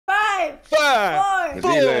5,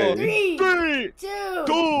 4, 3,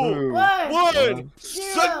 2, 1.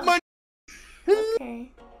 Suck my. Okay.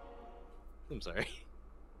 I'm sorry.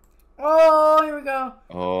 Oh, here we go.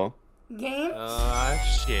 Oh. Game.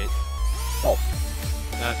 Shit. Oh.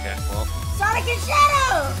 Okay, well. Sonic and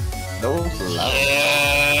Shadow. Those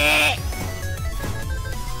loud.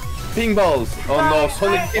 Pinballs. Oh no,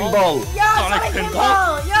 Sonic Pinball. Yeah, Sonic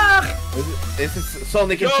Pinball. Yeah. This is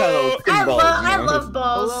Sonic and Shadow Pinball. I love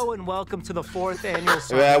balls. Hello and welcome to the 4th annual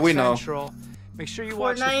Sonic Yeah, we know. Central. Make sure you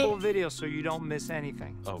watch the full video so you don't miss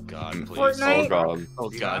anything. Oh god, please. Fortnite. Oh god. Oh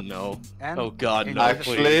god, no. And Oh god, no.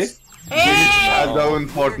 Actually, Please. Shadow in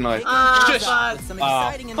Fortnite. Fuck. Some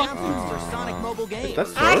exciting announcements for Sonic mobile games.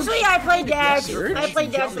 That's Actually, I played Dash. Surge? I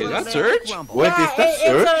played Dash a Is little that bit. Surge? Wait, Yeah, is that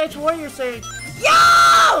Surge? it's Warrior Surge. Yo!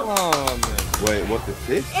 Oh man. Wait, what is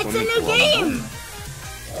this? It's a Sonic new One? game.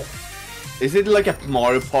 Is it like a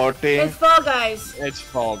Mario Party? It's Fall Guys. It's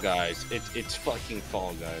Fall Guys. It's fucking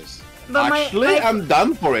Fall Guys. But Actually, I'm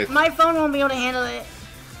down for it. my phone won't be able to handle it.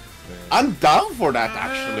 I'm down for that,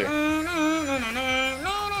 actually.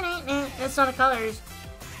 That's Sonic Colors.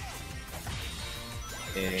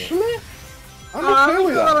 Actually? I'm Oh, okay look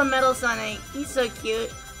with at the little that. metal Sonic. He's so cute.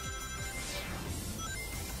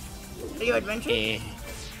 Are you adventure?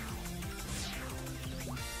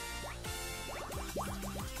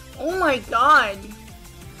 Oh my god.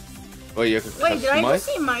 Oh, you can Wait, did I just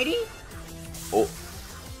customize? see Mighty? Oh,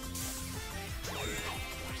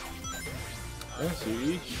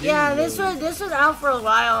 Yeah, this was out for a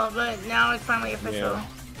while, but now it's finally official. Yeah.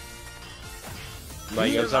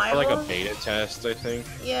 Like, it was up for like a Survival? beta test, I think.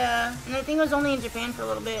 Yeah, and I think it was only in Japan for a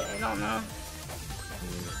little bit. I don't know.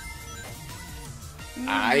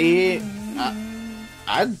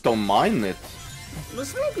 I don't mind it.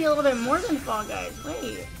 This might be a little bit more than Fall Guys.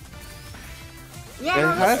 Wait. Yeah, It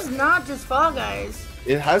no, has- this is not just Fall Guys.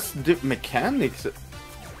 It has the mechanics.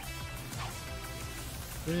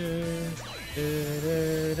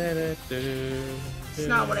 It's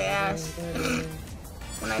not what I asked.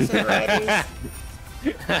 When I said writers.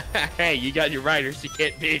 Hey, you got your riders, you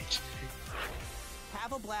can't bitch.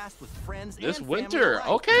 Have a blast with friends This and winter, family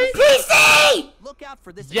alike. okay? PC! Look out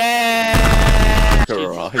for this. Yeah!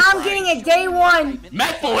 Christ. I'm getting it day one.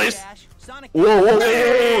 Metropolis! Sonic Whoa, whoa,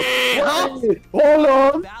 whoa, hold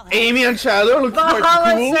on. Amy and Shadow look quite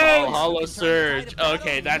Valhalla cool. Surge. Hollow Surge.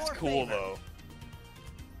 Okay, that's cool though.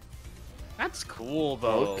 That's cool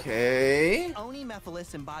though. Okay. Oni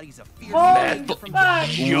Mephiles embodies a fierce Holy warrior from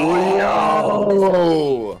fuck.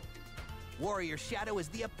 Yo. Warrior Shadow is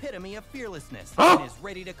the epitome of fearlessness Huh? and is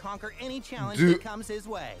ready to conquer any challenge Dude. that comes his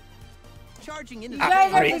way. Charging into You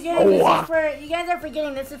guys are the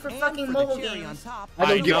forgetting this is for fucking and mobile for the cherry on games. top, I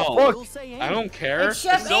don't give a you'll fuck. say I don't care. It's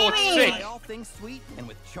Chef Still looks Amy. sick. By all things sweet and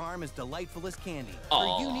with charm as delightful as candy.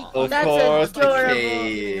 Aw. For unique Of That's course, adorable.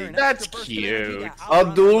 okay. That's Extra burst of energy cute. to A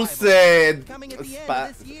outrun dulce. rivals. Coming at the end Spa-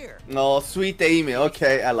 of this year. No, sweet Amy.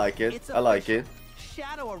 Okay, I like it. It's I like it.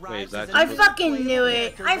 Shadow arrives Wait, is that- as a I new fucking playable knew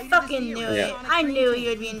it. character I later fucking this knew year. it. Sonic I knew Dream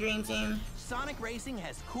you'd Team. be in Dream Team. Sonic Racing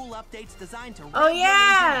has cool updates designed to Oh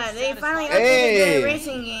yeah, regulate they and finally satisfy updated Hey. the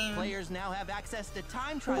racing game. Players now have access to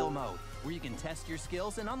time trial mode, where you can test your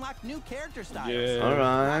skills and unlock new character styles. Yeah.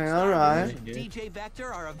 Alright, alright. DJ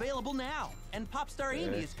Vector are available now, and Popstar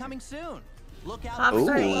Amy is coming soon. Look out Popstar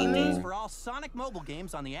for Amy. updates for all Sonic mobile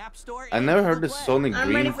games on the App Store. I and never Google heard the Play. Sonic I'm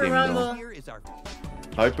Dream ready for Team Rumble. though. Here is our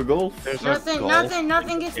Hyper Golf? There's Nothing, golf.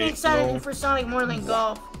 nothing gets me It's excited golf. for Sonic more than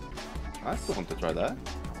golf. I still want to try that.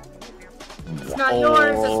 It's not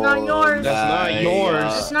yours. It's not yours. That's not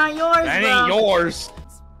yours. It's not yours, That bro. ain't yours.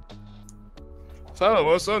 Follow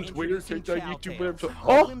us on Twitter, Introducing TikTok, Chow YouTube, Tales, website. a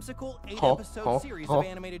Oh! whimsical Huh? 8-episode Huh? series Huh? of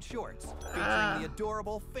animated shorts featuring the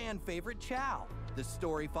adorable fan favorite Chow. The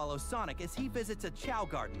story follows Sonic as he visits a Chow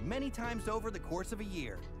garden many times over the course of a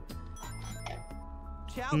year.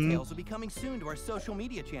 Chow Tales will be coming soon to our social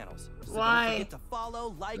media channels. So Why? don't forget to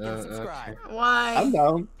follow, like, and subscribe. Why? I'm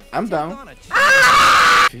down. I'm Take down. on a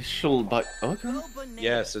Chow Official, but okay. Go bananas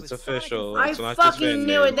Yes, it's with Sonic official. I It's not just fucking fan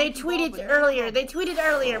knew made. it. They tweeted earlier. They tweeted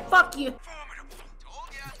earlier. Fuck you.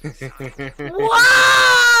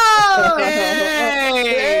 Whoa!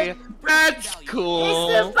 Hey, that's It's cool.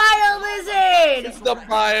 the Bio Lizard. It's the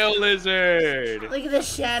Bio Lizard. Look at the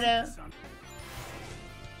shadow.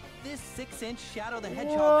 This 6-inch Shadow the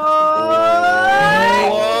Hedgehog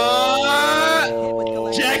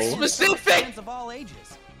What? Jack specific. Fans of all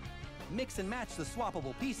ages. Mix and match the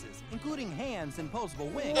swappable pieces, including hands and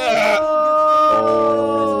posable wings.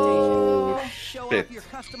 Oh, Show shit. off your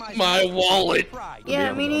customized My wallet. pride.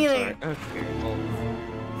 Yeah, me neither. Okay, well,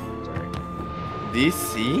 sorry.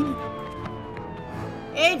 DC?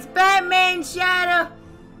 It's Batman Shadow.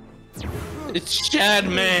 It's Shad,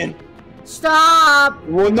 man. Stop!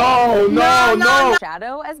 Well, no.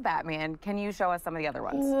 Shadow as Batman. Can you show us some of the other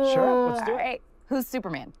ones? Sure, let's do All it. right. Who's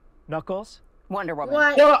Superman? Knuckles, Wonder Woman.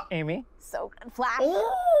 What? Amy, So good. Flash.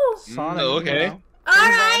 Ooh. Sonic. okay. you know.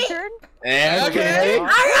 Alright! Lantern. Okay.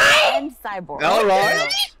 Alright! And Cyborg. All right.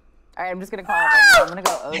 All right, I'm just gonna call it right now. I'm gonna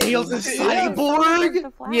go. Hail the Cyborg.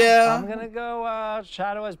 Cyborg. Yeah. I'm gonna go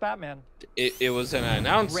Shadow as Batman. It was an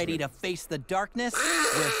announcement. Ready to face the darkness?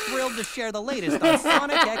 We're thrilled to share the latest on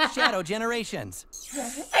Sonic X Shadow Generations.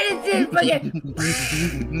 I just did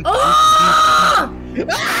fucking. Oh!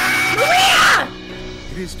 Maria!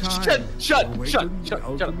 It is time. Shut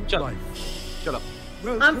up.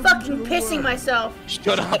 I'm fucking pissing myself.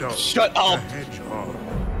 Shut up. The hedgehog.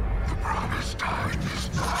 The promised time is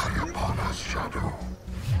nigh upon us, Shadow.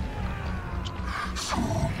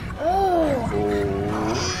 Oh.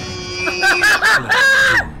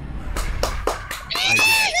 I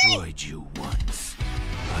destroyed you once.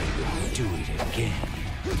 I will do it again.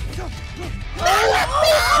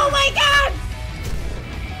 Oh my god!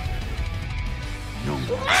 No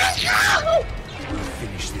more. We'll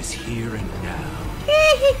finish this here and now.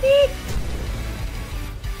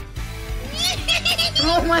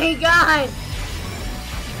 Oh my god!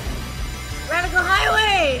 Radical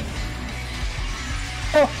Highway!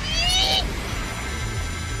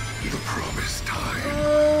 The promised time.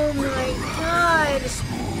 Oh my god!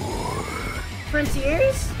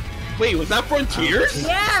 Frontiers? Wait, was that Frontiers?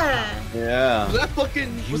 Yeah! Yeah. Was that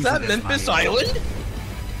fucking? Was that Memphis Island?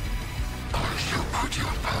 I shall put your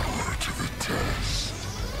power to the test.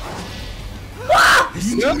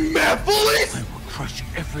 Memphis? I will crush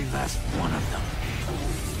every last one of them.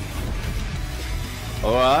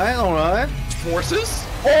 All right. Forces?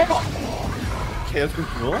 Chaos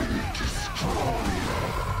Control.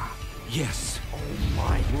 Yes. Oh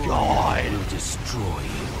my God! I will destroy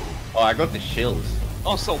you. Oh, I got the shields.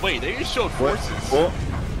 Oh, so wait, they just showed What? forces. Oh,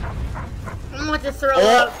 I'm about to throw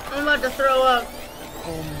up. I'm about to throw up.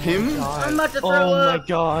 him? I'm about to throw Oh up. my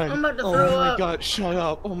god. I'm about to Oh throw my up. god, shut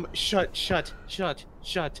up. Oh my, shut.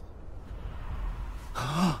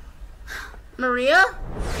 Maria?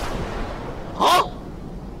 Huh?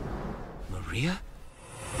 Maria?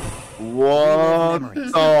 What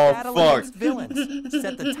Memories. the Battle fuck? against villains.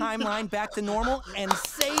 Set the timeline back to normal and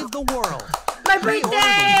save the world. My birthday!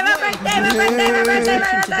 My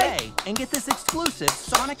birthday! Today and get this exclusive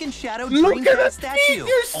Sonic and Shadow Look Dream at Pad the statue.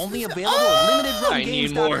 figures. Only available at I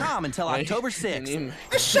need more. limitedrungames.com until October I 6th. need-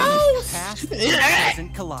 Past and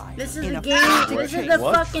present collide. This is in the a game. fast This is chase the of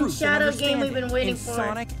fucking truth and Shadow game we've been understanding waiting in for.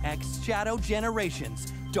 Sonic X Shadow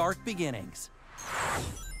Generations: Dark Beginnings.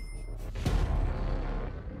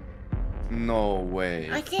 No way.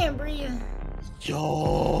 I can't breathe.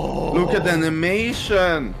 Yo. Look at the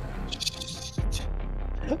animation.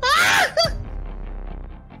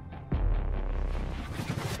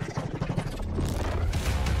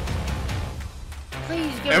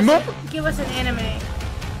 Please Emma? give us an anime.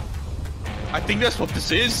 I think that's what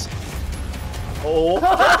this is. Oh.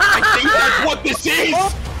 I think that's what this is.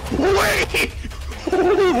 Wait.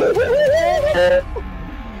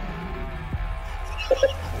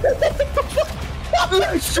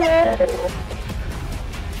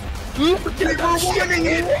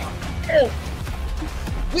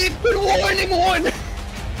 We've been warning one.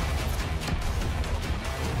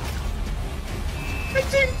 I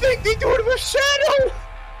didn't think they do it with Shadow.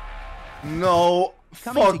 No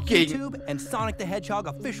Coming to fucking. YouTube and Sonic the Hedgehog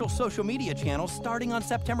official social media channels starting on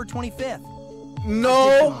September 25th.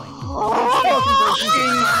 No.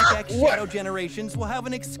 Sonic X Shadow Generations will have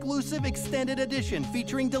an exclusive extended edition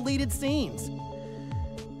featuring deleted scenes.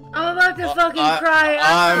 I'm about to fucking cry.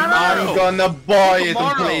 I'm gonna buy it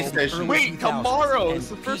on Tomorrow. PlayStation. Wait, tomorrow is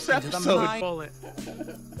the And first peek into the episode. mind- Bullet.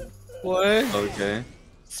 What? Okay.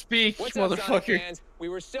 Speak, What's up, Sonic motherfucker. fans? We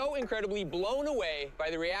were so incredibly blown away by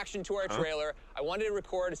the reaction to our trailer. I wanted to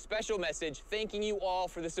record a special message thanking you all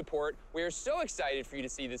for the support. We are so excited for you to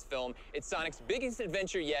see this film. It's Sonic's biggest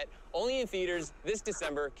adventure yet, only in theaters this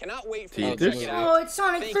December. Cannot wait for you to check Theaters? it Oh, out. it's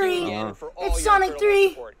Sonic Thank 3. you again for all It's your Sonic incredible 3.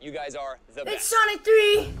 support. You guys are the It's best. Sonic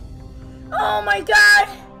 3. Oh my god.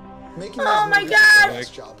 Making Oh these my movies is God. the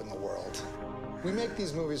best job in the world. We make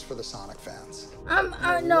these movies for the Sonic fans.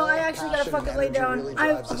 No, I actually gotta Passion fucking and lay energy down. really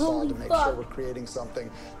drives us all Holy to make sure fuck. we're creating something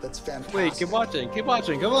that's fantastic. Wait, keep watching. Come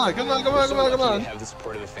on. We're so lucky to have the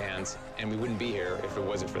support of the fans, and we wouldn't be here if it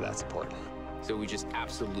wasn't for that support. So we just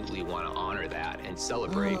absolutely want to honor that and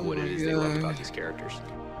celebrate what it is they love about these characters.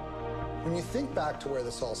 When you think back to where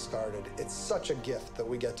this all started, it's such a gift that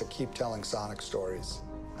we get to keep telling Sonic stories.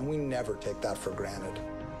 And we never take that for granted.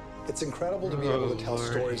 It's incredible to be able to tell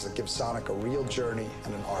stories that give Sonic a real journey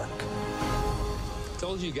and an arc.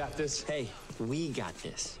 Told you got this. Hey, we got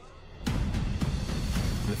this.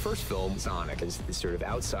 In the first film, Sonic is this sort of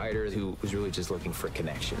outsider who was really just looking for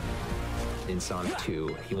connection. In Sonic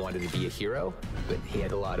 2, he wanted to be a hero, but he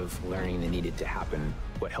had a lot of learning that needed to happen.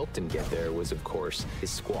 What helped him get there was, of course,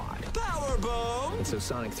 his squad. Powerbomb! And so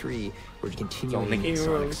Sonic 3, we're continuing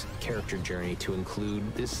Sonic's character journey to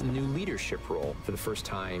include this new leadership role. For the first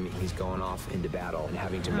time, he's going off into battle and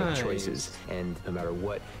having to make choices. And no matter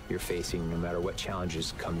what you're facing, no matter what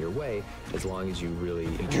challenges come your way, as long as you really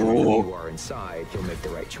be true to who you are inside, you'll make the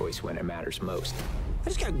right choice when it matters most. I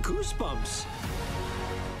just got goosebumps.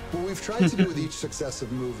 What we've tried to do with each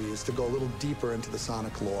successive movie is to go a little deeper into the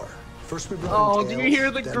Sonic lore. First we brought in Tails, do you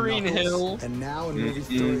hear the then Green Knuckles, Hill? And now in movie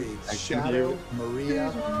 3, Shadow,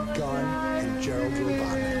 Maria, Gun, and Gerald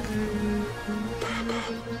Robotnik.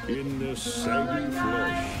 In the saggy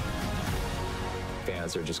flesh.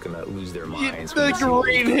 Fans are just gonna lose their minds. The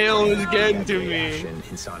Green Hill is getting to me.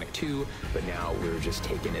 In Sonic 2, but now we're just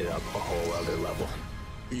taking it up a whole other level.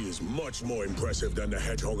 He is much more impressive than the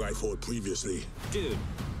hedgehog I fought previously. Dude,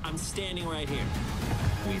 I'm standing right here.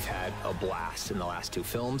 We've had a blast in the last 2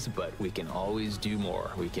 films, but we can always do more.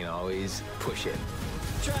 We can always push it.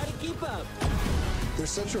 Try to keep up. There's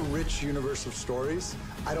such a rich universe of stories,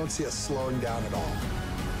 I don't see us slowing down at all.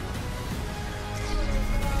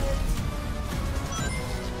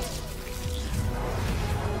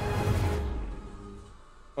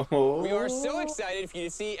 We are so excited for you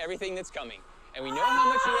to see everything that's coming. And we know how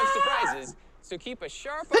much you love surprises, so keep a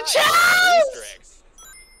sharp eye on the Easter eggs.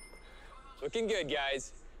 Looking good,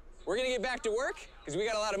 guys. We're gonna get back to work, because we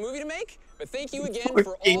got a lot of movie to make, but thank you again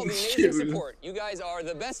for all the amazing support. You guys are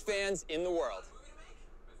the best fans in the world.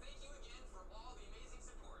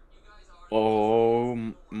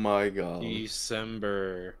 Oh my god.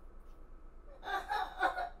 December.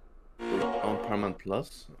 On Paramount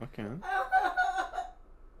Plus? Okay.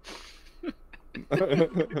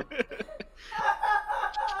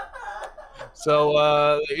 So,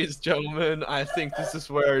 ladies and gentlemen, I think this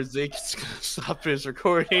is where Zeke's gonna stop his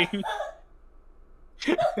recording.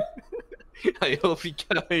 I hope you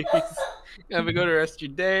guys have a good rest of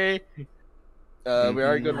your day. We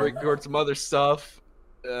are going to record some other stuff.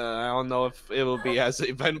 I don't know if it will be as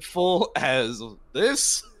eventful as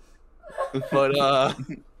this, but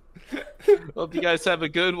hope you guys have a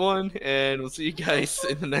good one, and we'll see you guys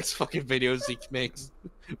in the next fucking video Zeke makes.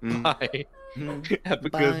 Bye. Have a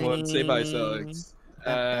good one. Say bye, Alex.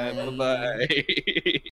 Bye-bye.